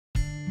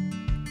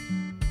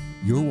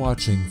You're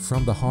watching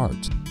From the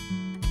Heart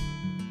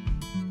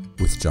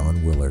with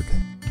John Willard.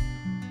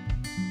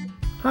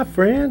 Hi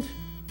friends,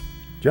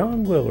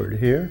 John Willard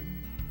here,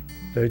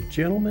 the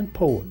gentleman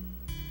poet,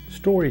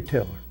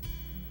 storyteller.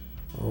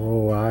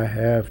 Oh, I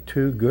have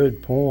two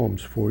good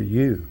poems for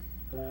you.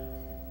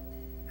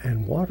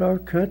 And what our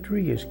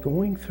country is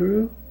going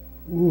through,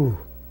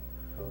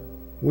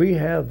 we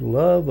have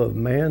love of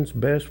man's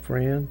best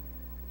friend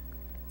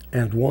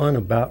and one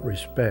about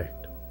respect.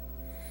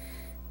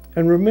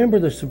 And remember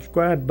the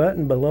subscribe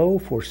button below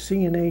for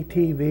CNA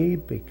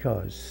TV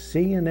because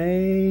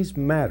CNAs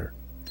matter.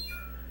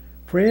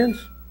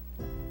 Friends,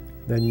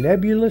 the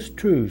nebulous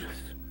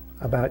truths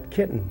about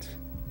kittens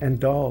and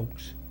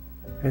dogs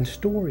and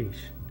stories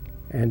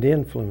and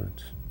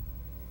influence.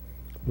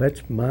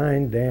 Let's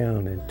mine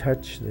down and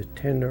touch the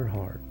tender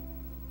heart.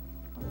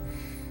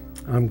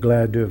 I'm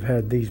glad to have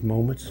had these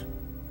moments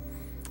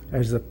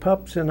as the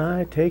pups and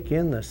I take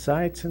in the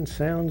sights and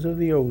sounds of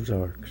the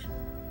Ozarks.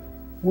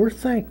 We're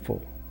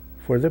thankful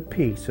for the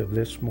peace of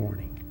this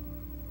morning.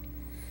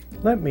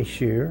 Let me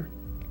share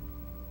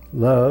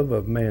love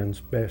of man's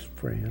best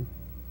friend.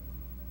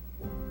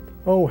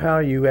 Oh, how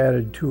you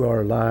added to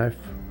our life,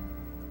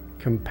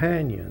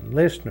 companion,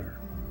 listener,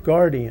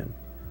 guardian,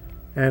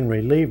 and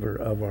reliever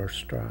of our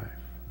strife.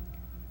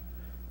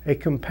 A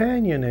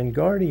companion and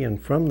guardian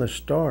from the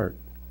start.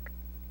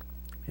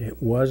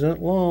 It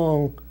wasn't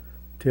long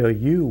till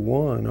you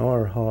won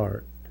our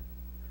heart.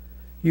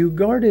 You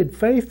guarded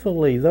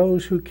faithfully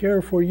those who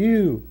care for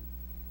you,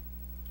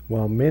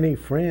 while many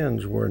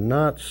friends were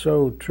not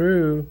so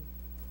true.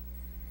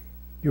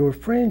 Your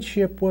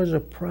friendship was a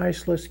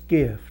priceless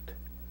gift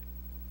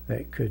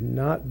that could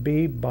not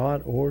be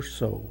bought or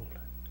sold.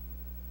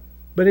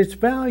 But its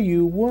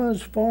value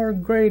was far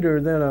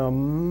greater than a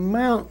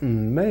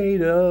mountain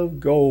made of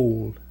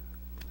gold.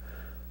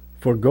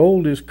 For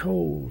gold is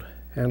cold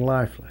and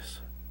lifeless.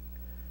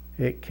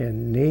 It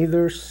can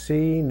neither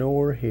see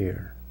nor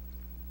hear.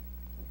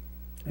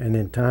 And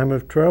in time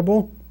of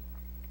trouble,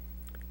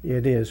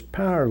 it is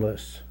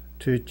powerless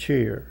to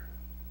cheer.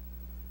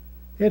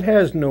 It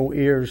has no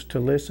ears to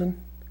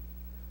listen,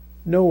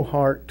 no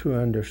heart to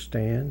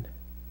understand.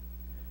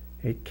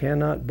 It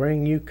cannot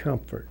bring you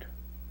comfort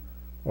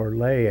or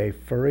lay a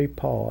furry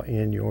paw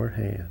in your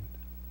hand.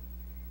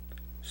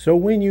 So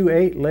when you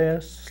ate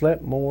less,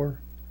 slept more,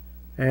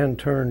 and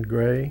turned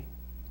gray,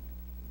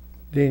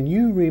 then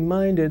you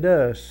reminded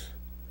us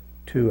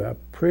to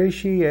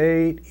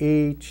appreciate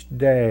each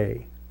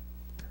day.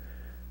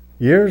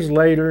 Years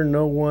later,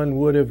 no one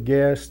would have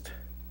guessed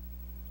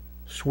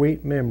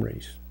sweet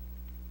memories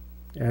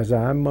as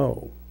I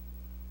mow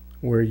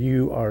where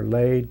you are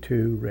laid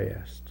to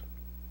rest.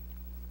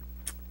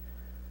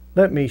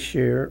 Let me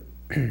share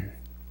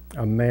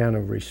a man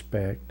of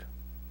respect.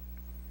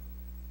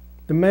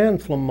 The man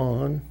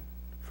Flamon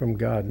from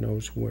God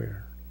knows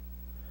where,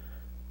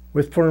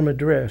 with firm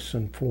address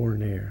and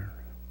foreign air,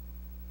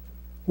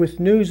 with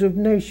news of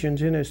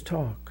nations in his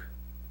talk,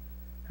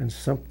 and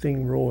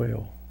something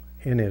royal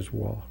in his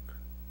walk.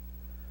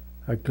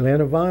 A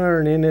glint of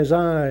iron in his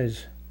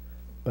eyes,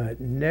 but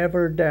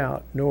never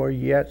doubt nor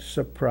yet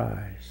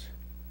surprise.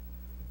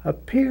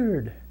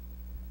 Appeared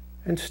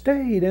and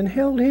stayed and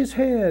held his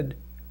head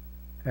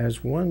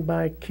as one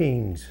by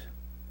kings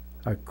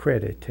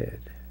accredited.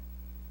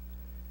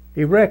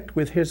 Erect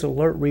with his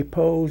alert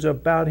repose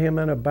about him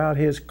and about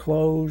his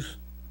clothes,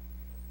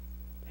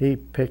 he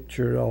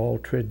pictured all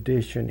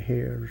tradition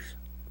hears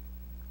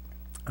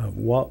of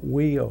what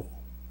we owe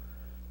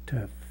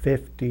to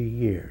 50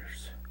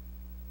 years.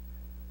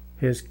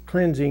 His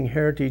cleansing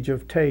heritage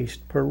of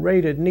taste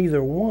paraded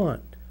neither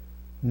want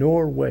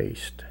nor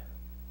waste.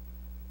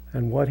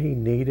 And what he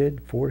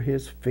needed for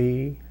his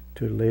fee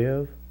to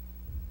live,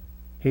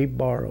 he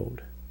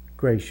borrowed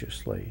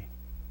graciously.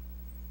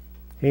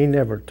 He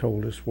never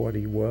told us what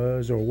he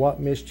was or what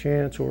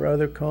mischance or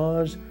other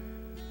cause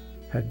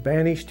had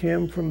banished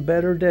him from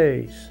better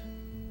days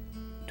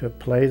to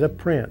play the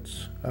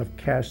prince of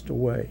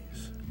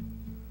castaways.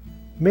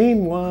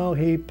 Meanwhile,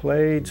 he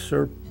played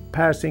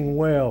surpassing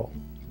well,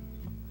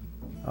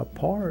 a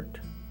part,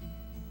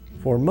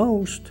 for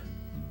most,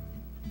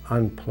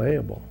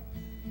 unplayable.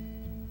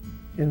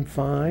 In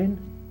fine,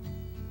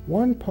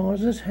 one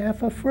pauses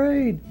half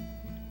afraid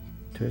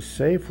to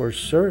say for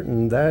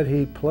certain that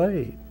he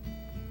played.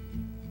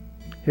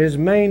 His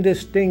mane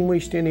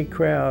distinguished any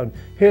crowd,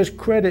 his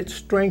credit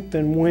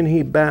strengthened when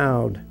he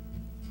bowed,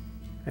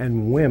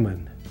 and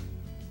women,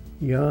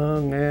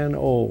 young and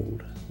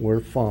old, were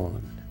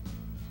fond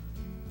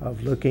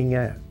of looking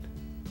at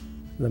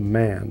the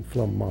man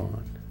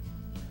Flamon.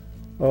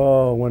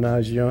 Oh, when I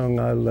was young,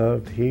 I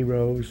loved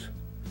heroes.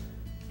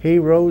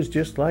 Heroes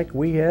just like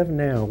we have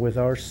now with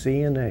our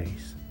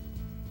CNAs.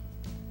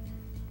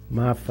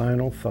 My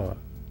final thought.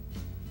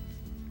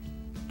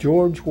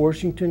 George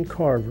Washington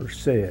Carver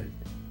said,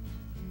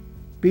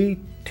 "Be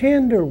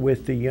tender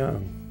with the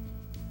young,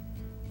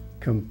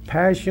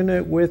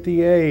 compassionate with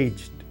the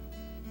aged,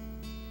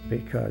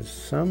 because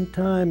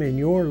sometime in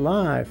your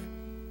life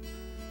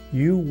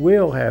you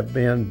will have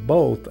been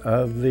both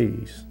of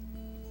these."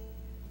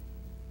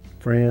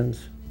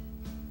 Friends,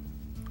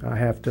 I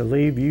have to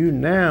leave you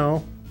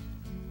now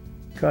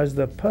because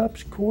the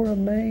pups Cora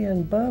May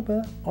and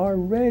Bubba are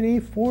ready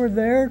for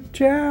their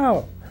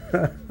chow.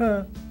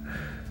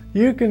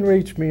 You can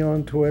reach me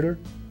on Twitter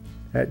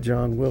at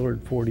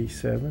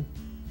JohnWillard47.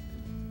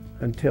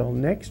 Until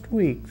next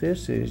week,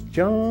 this is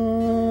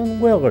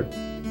John Willard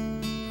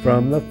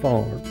from the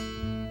farm.